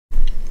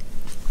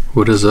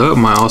What is up,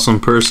 my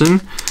awesome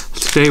person?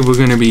 Today we're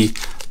going to be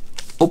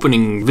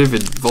opening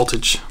Vivid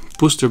Voltage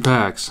booster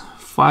packs,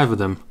 5 of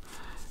them.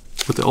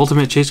 With the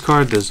Ultimate Chase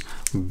card, there's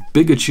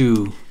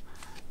Pikachu.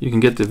 You can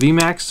get the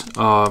VMAX,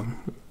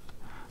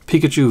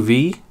 Pikachu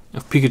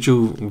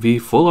V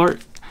Full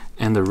Art,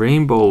 and the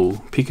Rainbow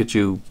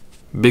Pikachu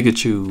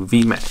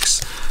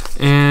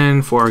VMAX.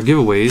 And for our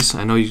giveaways,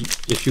 I know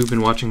if you've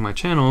been watching my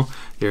channel,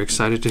 you're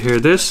excited to hear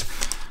this.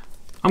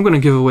 I'm going to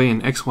give away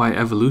an XY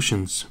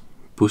Evolutions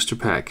booster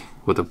pack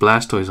with a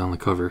Blastoise on the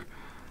cover.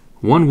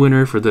 One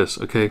winner for this,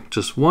 okay?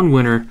 Just one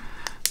winner.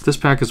 This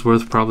pack is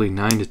worth probably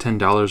 $9 to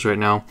 $10 right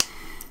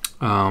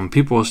now.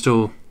 People are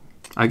still,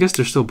 I guess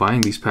they're still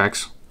buying these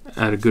packs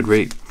at a good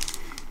rate.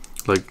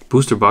 Like,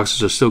 booster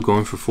boxes are still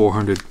going for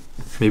 $400,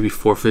 maybe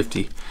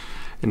 $450.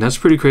 And that's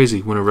pretty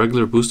crazy when a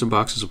regular booster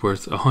box is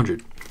worth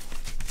 $100.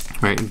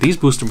 Right? These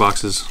booster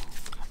boxes,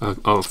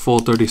 a full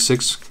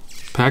 36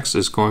 packs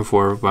is going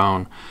for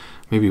around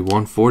maybe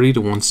 $140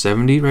 to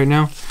 $170 right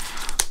now.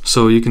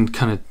 So you can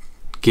kind of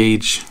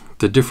gauge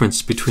the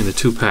difference between the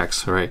two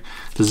packs. All right,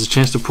 there's a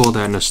chance to pull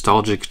that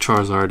nostalgic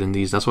Charizard in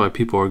these. That's why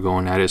people are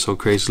going at it so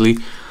crazily.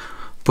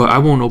 But I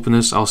won't open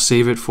this. I'll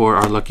save it for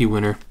our lucky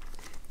winner.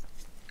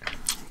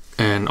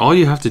 And all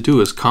you have to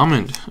do is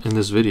comment in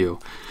this video.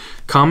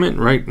 Comment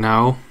right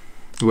now,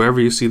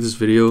 wherever you see this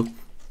video.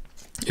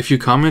 If you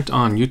comment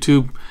on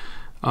YouTube,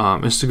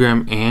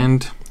 Instagram,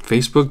 and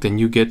Facebook, then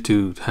you get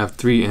to have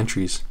 3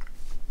 entries.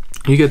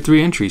 You get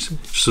 3 entries.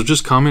 So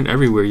just comment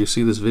everywhere you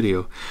see this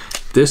video.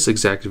 This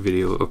exact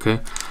video, okay?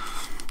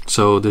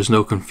 So there's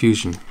no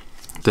confusion.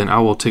 Then I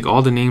will take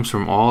all the names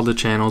from all the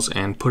channels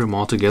and put them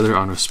all together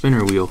on a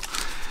spinner wheel.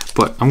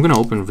 But I'm gonna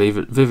open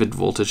Vivid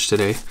Voltage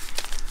today.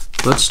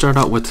 Let's start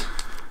out with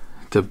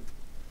the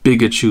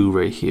Pikachu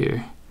right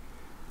here.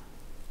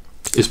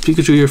 Is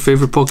Pikachu your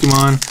favorite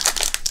Pokemon?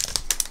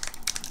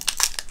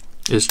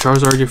 Is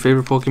Charizard your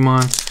favorite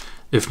Pokemon?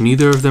 If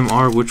neither of them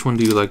are, which one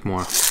do you like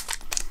more?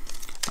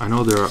 I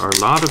know there are a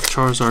lot of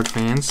Charizard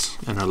fans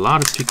and a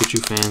lot of Pikachu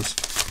fans,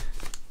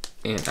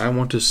 and I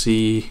want to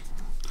see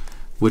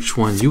which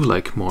one you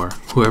like more.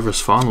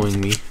 Whoever's following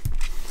me.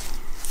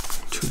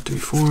 2, 3,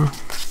 4.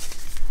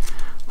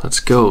 Let's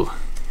go.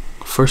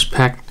 First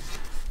pack.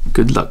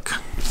 Good luck.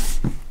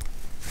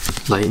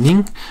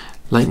 Lightning.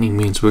 Lightning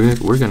means we're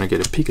gonna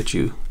get a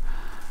Pikachu.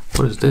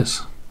 What is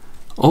this?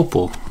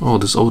 Opal. Oh,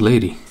 this old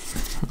lady.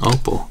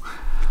 Opal.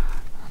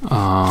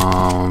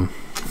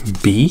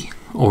 B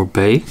or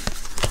Bay.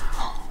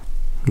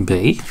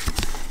 Bay.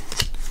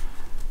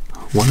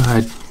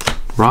 One-eyed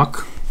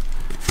rock.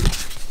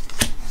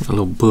 A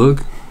little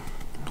bug.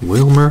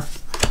 Wilmer.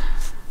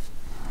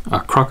 A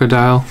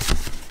crocodile.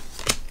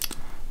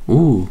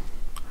 Ooh.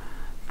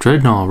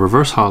 Dreadnought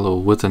reverse hollow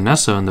with a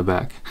Nessa in the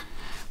back.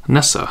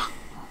 Nessa.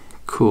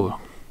 Cool.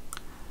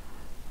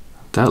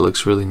 That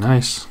looks really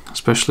nice,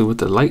 especially with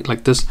the light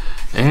like this.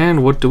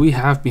 And what do we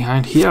have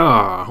behind here?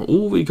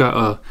 Ooh, we got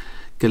a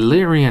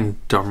Galarian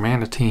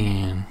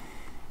Darmanitan.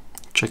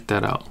 Check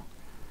that out.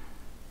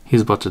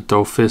 He's about to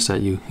throw fists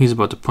at you. He's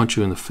about to punch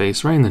you in the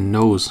face, right in the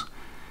nose.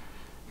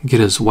 Get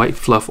his white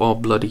fluff all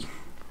bloody.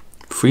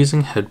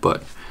 Freezing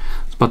headbutt.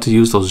 He's about to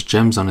use those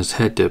gems on his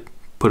head to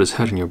put his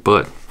head in your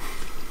butt.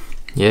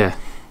 Yeah.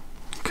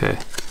 Okay.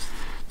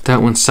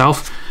 That went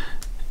south.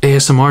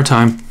 ASMR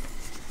time.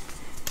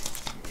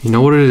 You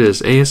know what it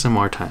is.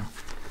 ASMR time.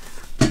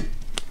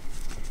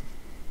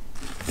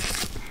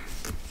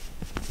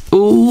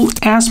 Ooh,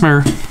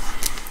 asthma.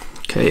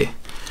 Okay.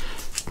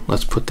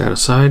 Let's put that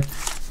aside.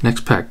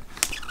 Next pack.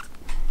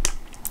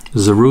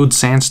 Zarude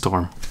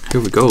Sandstorm. Here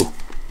we go.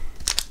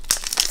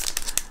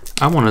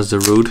 I want a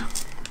Zarude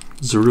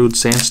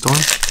Sandstorm.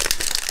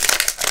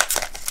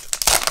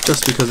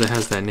 Just because it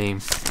has that name.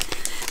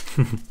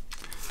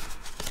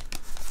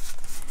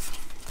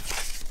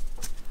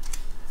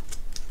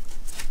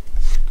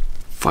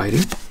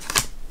 Fighting.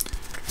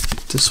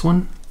 This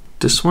one.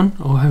 This one.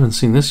 Oh, I haven't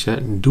seen this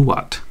yet.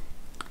 Duat.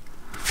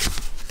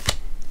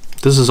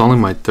 This is only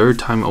my 3rd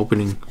time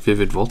opening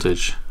Vivid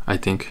Voltage, I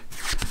think.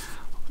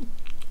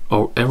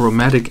 Oh,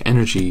 Aromatic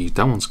Energy.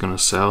 That one's gonna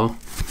sell.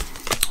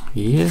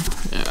 Yeah,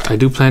 I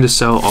do plan to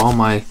sell all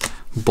my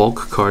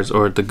bulk cards,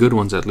 or the good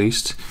ones at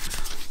least.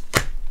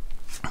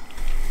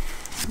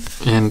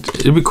 And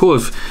it'd be cool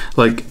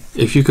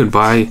if you could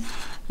buy,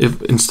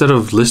 if instead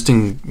of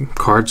listing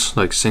cards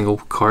like single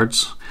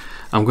cards,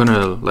 I'm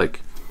gonna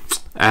like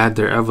add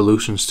their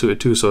evolutions to it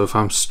too. So if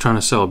I'm trying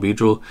to sell a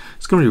Beedrill,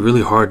 it's gonna be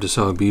really hard to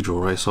sell a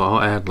Beedrill, right? So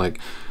I'll add like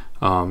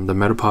the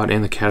Metapod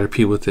and the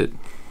Caterpie with it,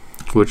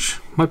 which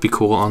might be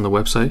cool on the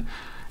website.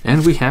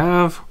 And we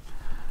have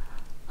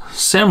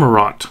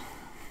Samurott.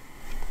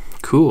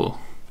 Cool.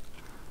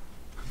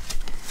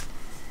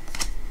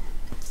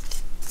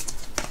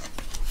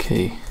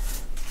 Okay.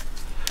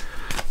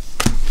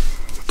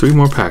 3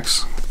 more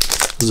packs.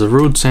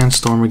 Zarude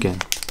Sandstorm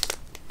again.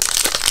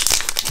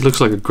 It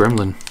looks like a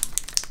gremlin.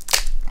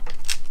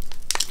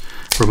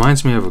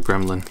 Reminds me of a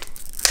gremlin.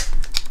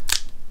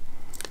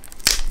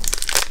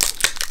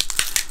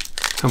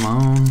 Come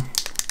on.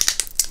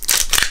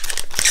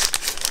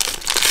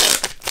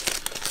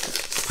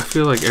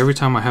 feel like every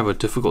time I have a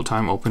difficult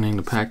time opening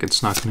the pack,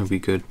 it's not going to be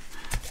good.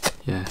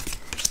 Yeah,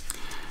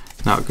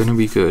 not going to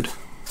be good.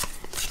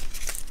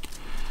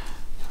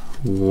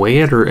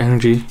 Waiter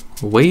energy.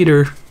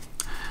 Waiter.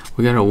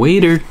 We got a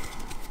waiter.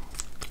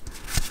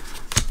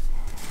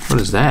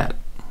 What is that?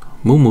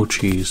 Moo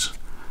cheese.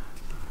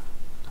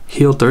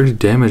 Heal 30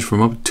 damage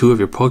from up to 2 of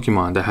your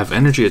Pokemon that have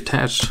energy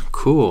attached.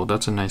 Cool,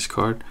 that's a nice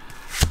card.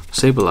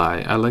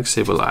 Sableye. I like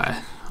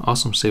Sableye.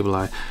 Awesome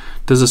Sableye.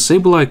 There's a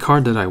Sableye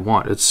card that I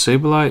want. It's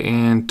Sableye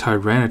and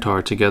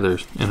Tyranitar together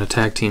in a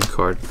tag team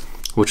card,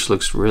 which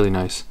looks really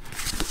nice.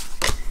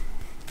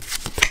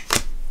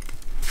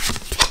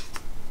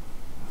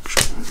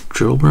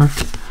 Drillbur.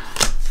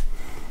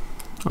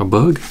 A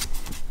bug.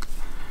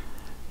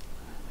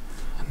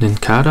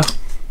 Nincada.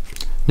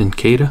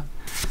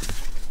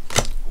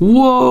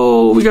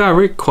 Whoa, we got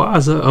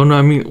Rayquaza. Oh no,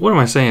 I mean, what am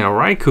I saying? A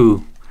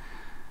Raikou.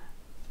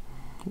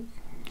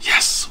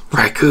 Yes,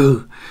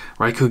 Raikou.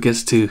 Raikou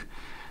gets to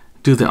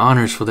do the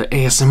honors for the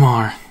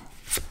ASMR.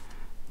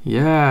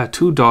 Yeah,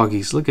 2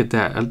 doggies. Look at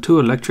that. 2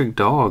 electric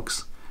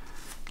dogs.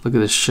 Look at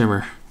this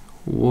shimmer.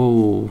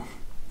 Whoa,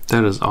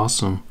 that is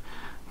awesome.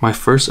 My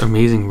first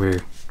amazing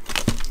rare.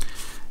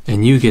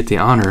 And you get the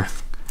honor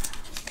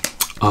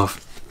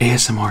of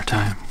ASMR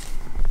time.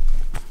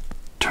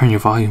 Turn your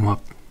volume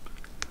up.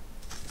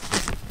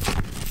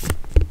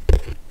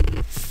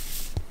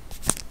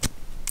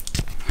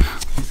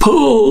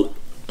 Pull!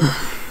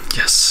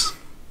 Yes.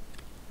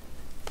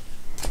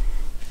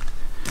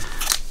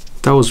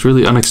 That was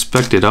really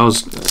unexpected. I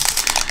was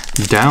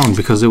down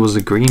because it was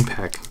a green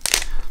pack.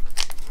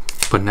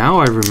 But now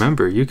I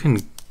remember you can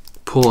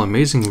pull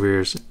amazing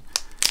rares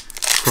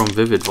from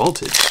Vivid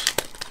Voltage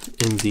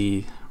in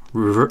the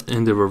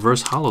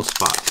reverse hollow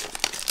spot,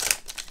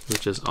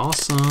 which is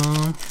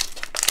awesome.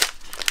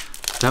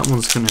 That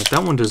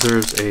one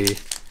deserves a,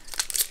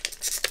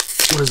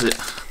 what is it?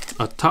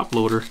 A top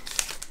loader.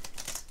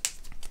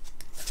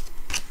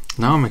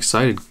 Now I'm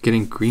excited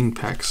getting green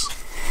packs.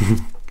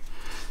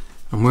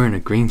 I'm wearing a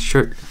green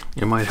shirt.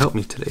 It might help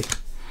me today.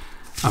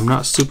 I'm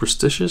not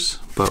superstitious,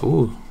 but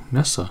ooh,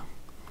 Nessa.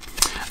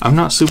 I'm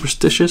not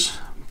superstitious,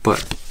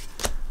 but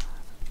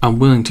I'm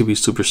willing to be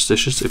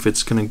superstitious if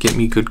it's gonna get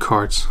me good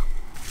cards.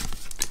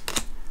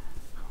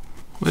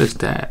 What is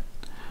that?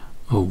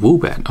 Oh,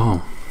 Woobat.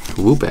 Oh,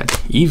 Woobat.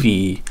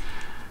 Eevee.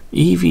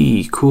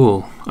 Eevee.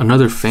 Cool.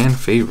 Another fan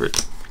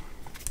favorite.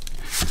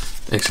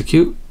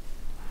 Execute.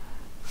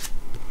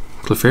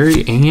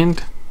 Clefairy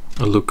and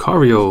a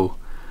Lucario.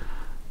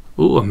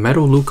 Ooh, a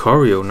Metal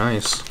Lucario.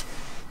 Nice.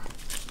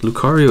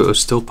 Lucario is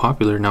still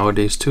popular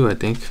nowadays too, I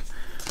think.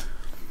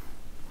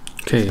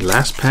 Okay,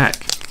 last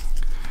pack.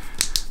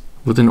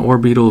 With an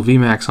Orbeetle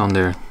VMAX on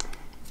there.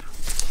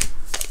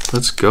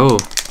 Let's go.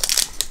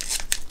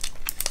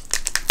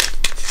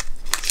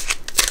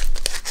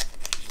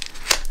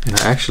 And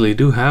I actually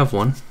do have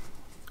one.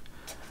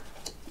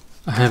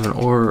 I have an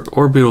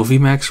Orbeetle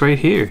VMAX right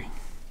here.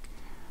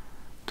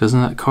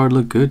 Doesn't that card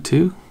look good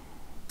too?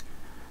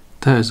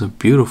 That is a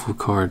beautiful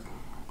card.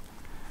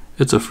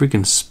 It's a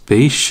freaking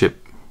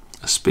spaceship.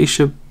 A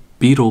spaceship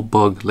beetle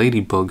bug,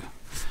 ladybug.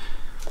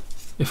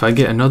 If I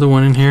get another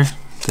one in here,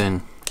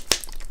 then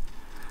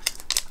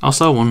I'll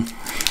sell one.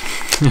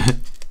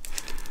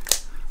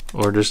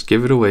 Or just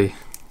give it away.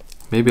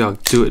 Maybe I'll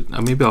do it.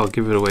 Maybe I'll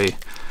give it away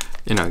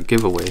in a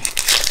giveaway.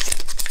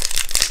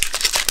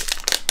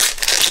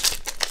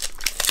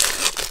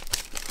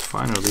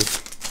 Finally.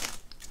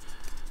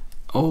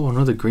 Oh,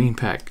 another green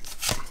pack.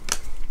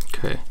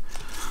 Okay.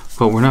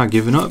 But we're not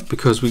giving up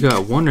because we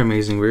got one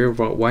amazing rare,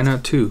 but why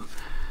not 2?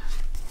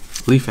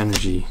 Leaf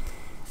Energy.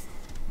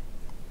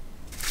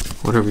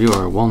 Whatever you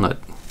are,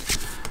 Walnut.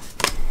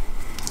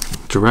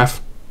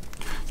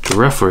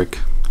 Girafarig.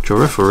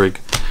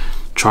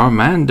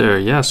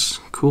 Charmander, yes.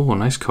 Cool,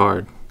 nice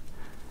card.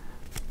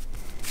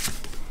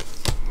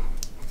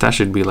 That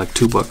should be like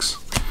 $2.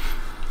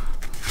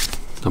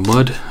 The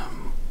mud.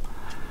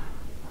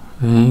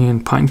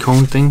 And pine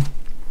cone thing.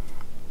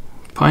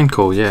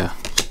 Pineco, yeah.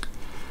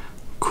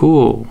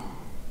 Cool.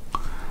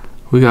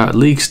 We got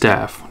League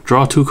Staff.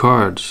 Draw 2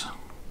 cards.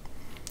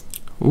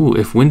 Ooh,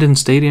 if Winden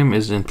Stadium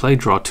is in play,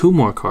 draw 2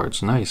 more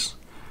cards. Nice.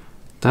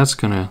 That's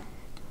gonna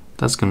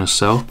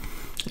sell.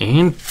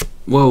 And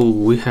whoa,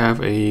 we have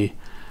a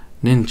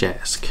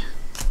Ninjask.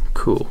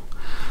 Cool.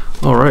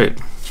 Alright.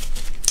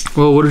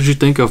 Well, what did you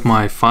think of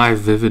my 5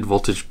 Vivid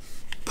Voltage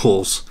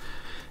pulls?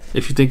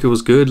 If you think it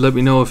was good, let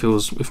me know. If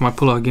my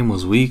pullout game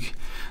was weak,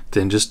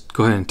 then just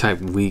go ahead and type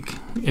weak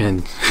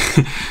and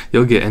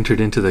you'll get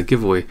entered into the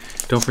giveaway.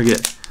 Don't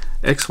forget,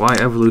 XY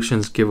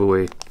Evolutions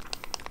giveaway.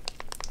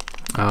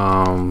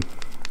 A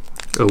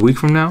week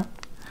from now,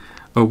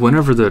 or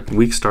whenever the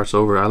week starts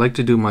over. I like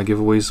to do my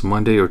giveaways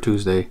Monday or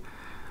Tuesday.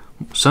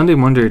 Sunday,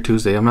 Monday, or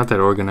Tuesday. I'm not that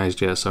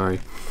organized yet, sorry.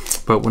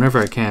 But whenever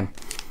I can.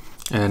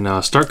 And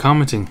start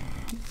commenting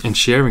and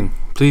sharing.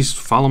 Please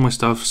follow my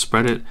stuff,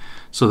 spread it,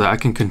 so that I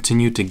can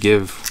continue to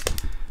give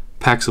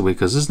packs away,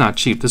 because this is not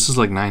cheap. This is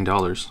like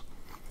 $9.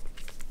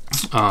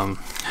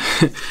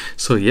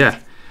 So yeah,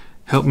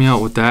 help me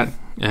out with that,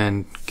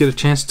 and get a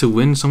chance to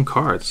win some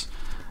cards.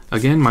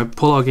 Again, my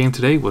pullout game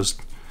today was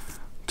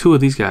 2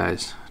 of these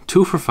guys,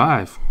 2 for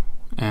 5,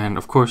 and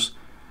of course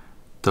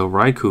the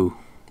Raikou,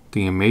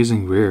 the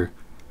amazing rare.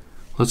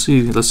 Let's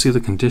see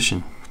the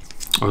condition,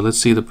 or let's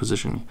see the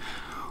positioning.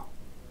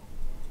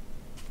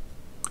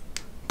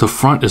 The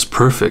front is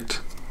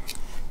perfect.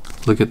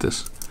 Look at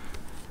this.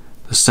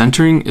 The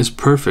centering is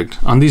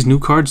perfect. On these new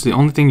cards, the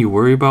only thing you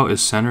worry about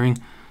is centering,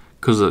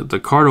 because the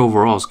card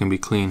overall is going to be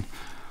clean.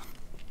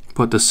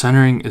 But the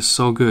centering is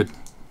so good.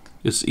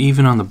 It's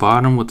even on the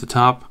bottom with the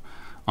top.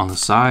 On the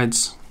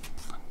sides,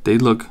 they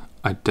look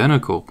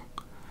identical.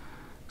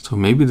 So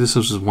maybe this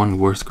is one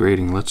worth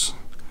grading. Let's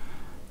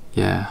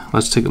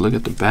take a look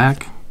at the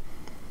back.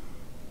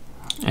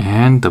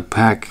 And the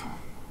back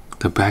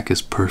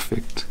is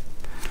perfect.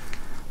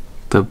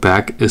 The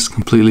back is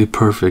completely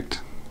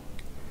perfect.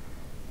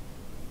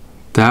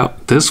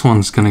 This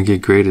one's gonna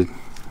get graded.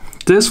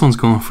 This one's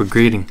going for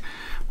grading.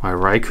 My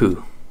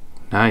Raikou,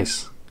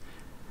 nice.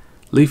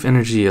 Leaf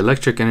energy,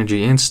 electric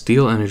energy, and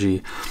steel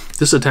energy.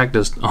 This attack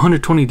does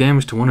 120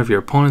 damage to one of your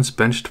opponent's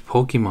benched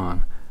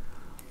Pokemon.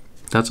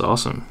 That's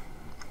awesome.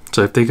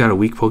 So if they got a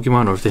weak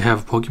Pokemon, or if they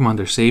have a Pokemon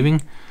they're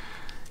saving,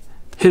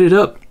 hit it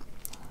up.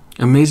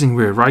 Amazing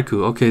rare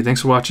Raikou. Okay,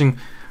 thanks for watching.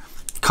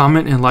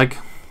 Comment and like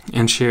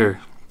and share,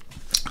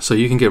 so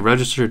you can get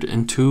registered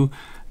into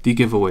the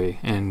giveaway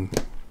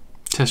and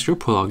test your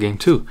pullout game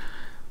too.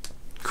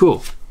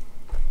 Cool.